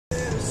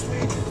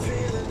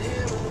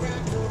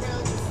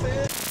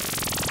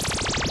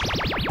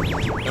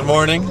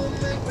morning,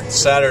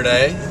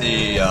 Saturday,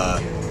 the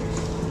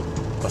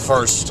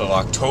 1st of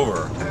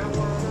October.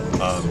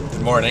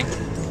 Good morning.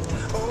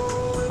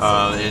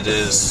 It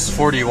is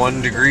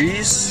 41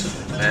 degrees,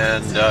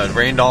 and it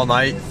rained all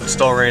night. It's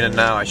still raining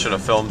now. I should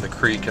have filmed the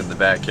creek in the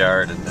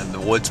backyard and the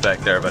woods back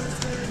there, but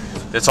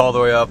it's all the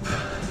way up,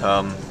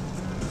 and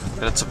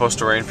it's supposed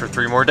to rain for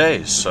 3 more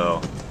days,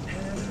 so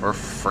we're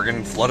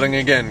friggin' flooding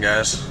again,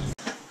 guys.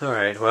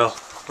 Alright, well,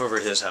 we're over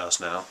at his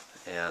house now,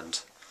 and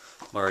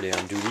I'm already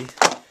on duty.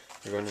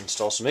 We're going to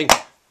install some ink.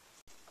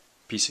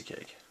 Piece of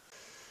cake.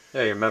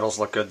 Yeah, your metals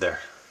look good there.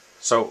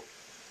 So,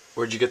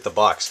 where'd you get the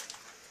box?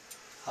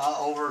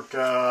 Over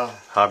at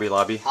Hobby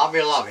Lobby?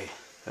 Hobby Lobby.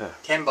 Yeah.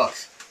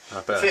 $10.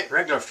 Not bad. Fit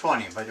regular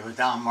 20, but it was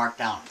marked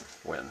down.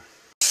 When?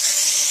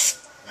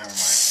 Never mind,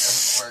 it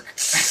doesn't work.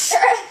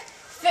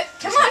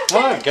 Come on,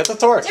 Come on, get the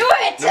torch. do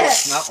it! No,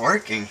 it's not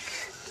working.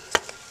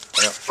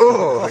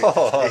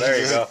 Oh,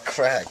 there you go.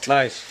 Cracked.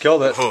 Nice,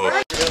 killed it. Oh.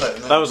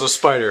 That was a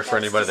spider for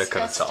anybody that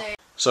couldn't tell.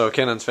 So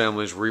Kennan's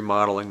family's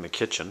remodeling the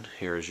kitchen.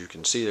 Here, as you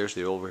can see, there's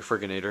the old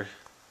refrigerator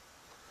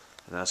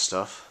and that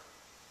stuff.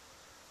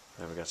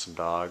 Then we got some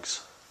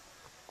dogs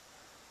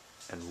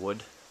and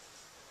wood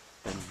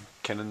and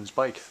Kennan's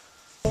bike.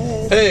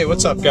 Hey,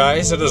 what's up,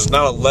 guys? It is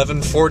now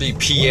 11:40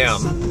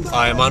 p.m.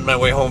 I'm on my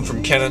way home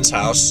from Kennan's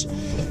house,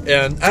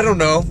 and I don't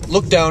know.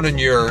 Look down in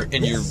your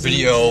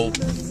video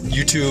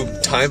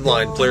YouTube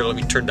timeline player. Let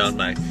me turn down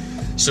my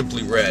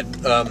Simply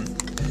Red.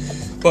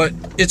 But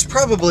it's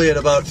probably at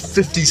about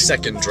 50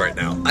 seconds right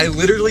now. I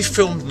literally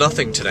filmed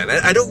nothing today.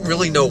 I don't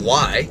really know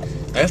why.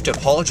 I have to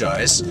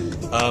apologize.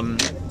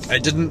 I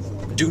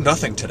didn't do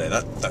nothing today.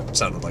 That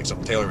sounded like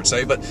something Taylor would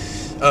say, but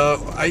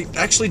I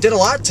actually did a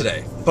lot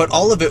today. But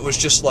all of it was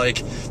just like,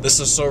 this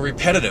is so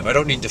repetitive. I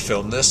don't need to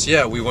film this.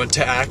 Yeah, we went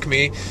to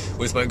Acme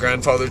with my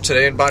grandfather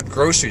today and bought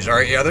groceries. All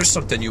right, yeah, there's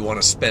something you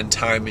want to spend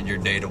time in your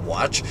day to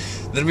watch.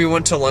 Then we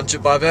went to lunch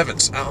at Bob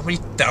Evans. How many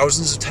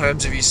thousands of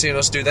times have you seen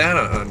us do that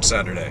on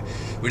Saturday?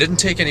 We didn't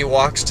take any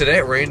walks today.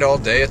 It rained all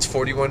day. It's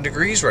 41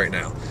 degrees right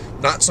now.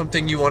 Not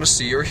something you want to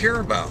see or hear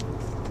about.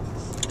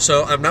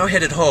 So I'm now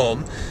headed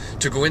home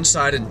to go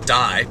inside and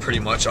die, pretty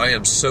much. I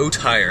am so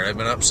tired. I've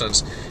been up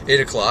since 8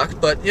 o'clock,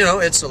 but, you know,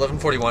 it's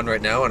 11:41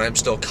 right now, and I'm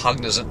still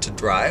cognizant to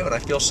drive, and I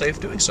feel safe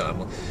doing so.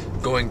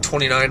 I'm going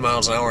 29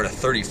 miles an hour to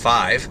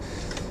 35,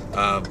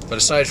 but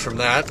aside from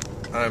that,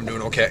 I'm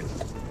doing okay.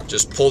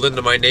 Just pulled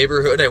into my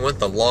neighborhood. I went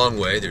the long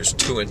way. There's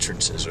 2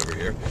 entrances over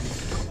here.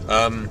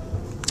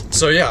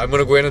 So yeah, I'm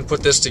going to go in and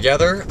put this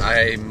together.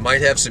 I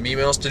might have some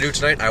emails to do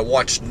tonight. I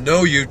watched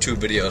no YouTube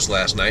videos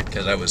last night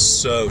because I was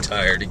so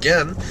tired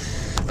again.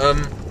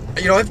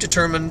 You know, I've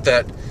determined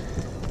that,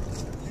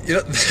 you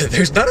know,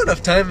 there's not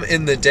enough time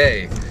in the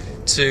day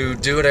to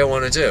do what I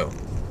want to do,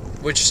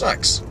 which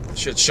sucks.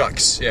 Shit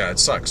shucks. Yeah, it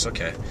sucks.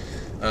 Okay.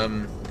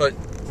 But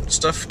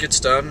stuff gets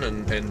done,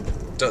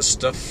 and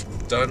stuff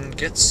done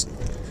gets...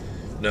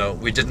 No,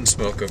 we didn't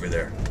smoke over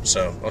there.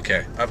 So,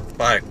 okay.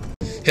 Bye.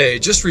 Hey,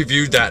 just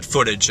reviewed that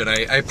footage, and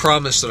I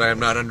promise that I am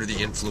not under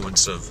the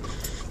influence of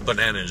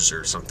bananas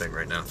or something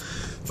right now.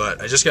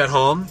 But I just got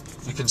home.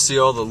 You can see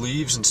all the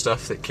leaves and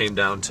stuff that came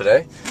down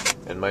today.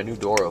 And my new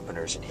door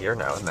opener's in here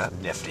now. Isn't that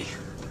nifty?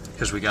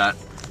 Because we got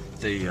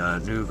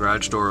the new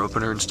garage door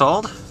opener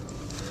installed.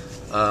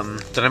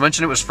 Did I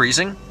mention it was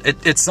freezing?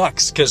 It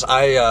sucks, because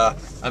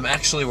I'm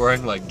actually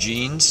wearing like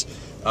jeans,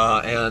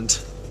 and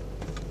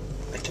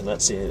I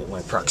cannot see it in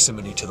my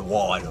proximity to the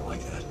wall. I don't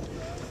like that.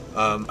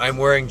 I'm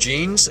wearing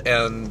jeans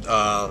and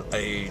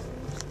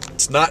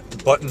it's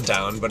not button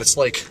down, but it's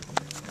like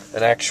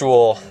an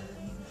actual...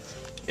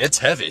 It's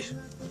heavy,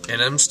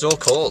 and I'm still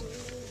cold,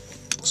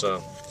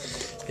 so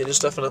it is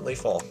definitely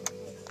fall.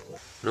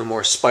 No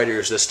more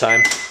spiders this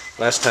time.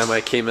 Last time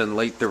I came in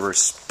late, there were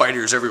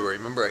spiders everywhere.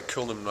 Remember, I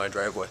killed them in my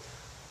driveway.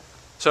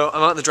 So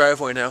I'm out in the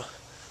driveway now.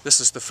 This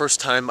is the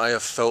first time I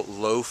have felt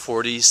low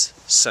 40s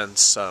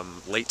since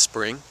late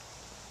spring,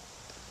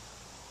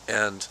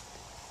 and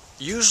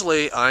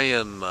usually I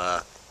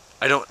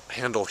don't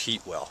handle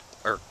heat well,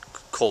 or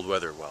cold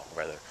weather well,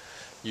 rather.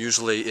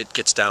 Usually it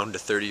gets down to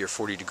 30 or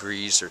 40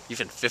 degrees, or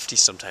even 50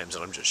 sometimes,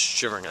 and I'm just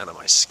shivering out of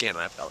my skin.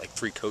 I've got like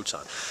 3 coats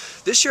on.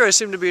 This year I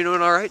seem to be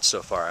doing alright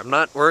so far. I'm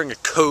not wearing a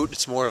coat.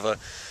 It's more of a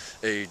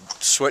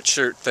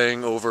sweatshirt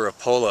thing over a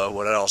polo,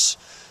 what else.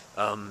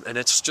 And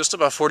it's just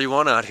about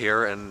 41 out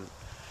here, and,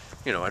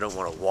 you know, I don't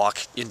want to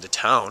walk into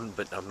town,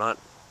 but I'm not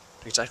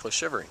exactly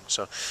shivering.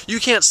 So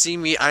you can't see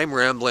me. I'm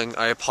rambling.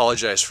 I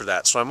apologize for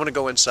that. So I'm going to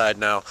go inside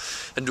now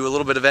and do a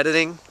little bit of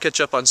editing, catch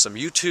up on some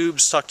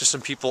YouTubes, talk to some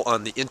people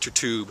on the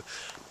intertube,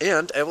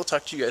 and I will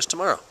talk to you guys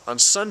tomorrow on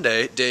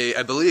Sunday, day,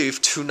 I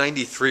believe,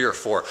 293 or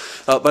 4.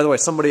 By the way,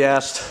 somebody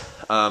asked,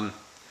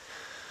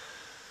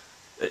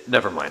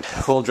 never mind.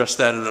 We'll address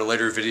that in a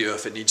later video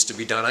if it needs to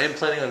be done. I am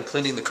planning on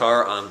cleaning the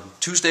car on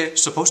Tuesday.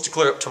 Supposed to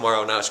clear up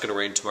tomorrow. Now it's going to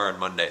rain tomorrow and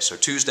Monday. So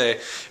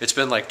Tuesday, it's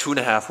been like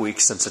 2.5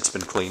 weeks since it's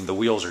been cleaned. The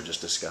wheels are just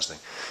disgusting.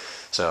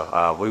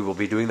 So we will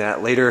be doing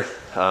that later.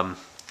 I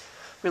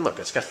mean, look,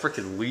 it's got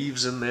freaking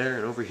leaves in there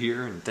and over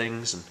here and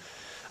things. And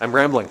I'm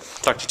rambling.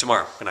 Talk to you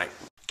tomorrow. Good night.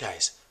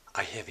 Guys,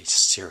 I have a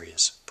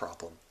serious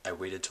problem. I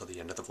waited till the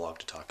end of the vlog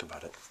to talk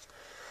about it.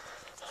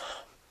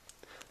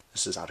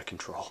 This is out of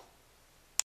control.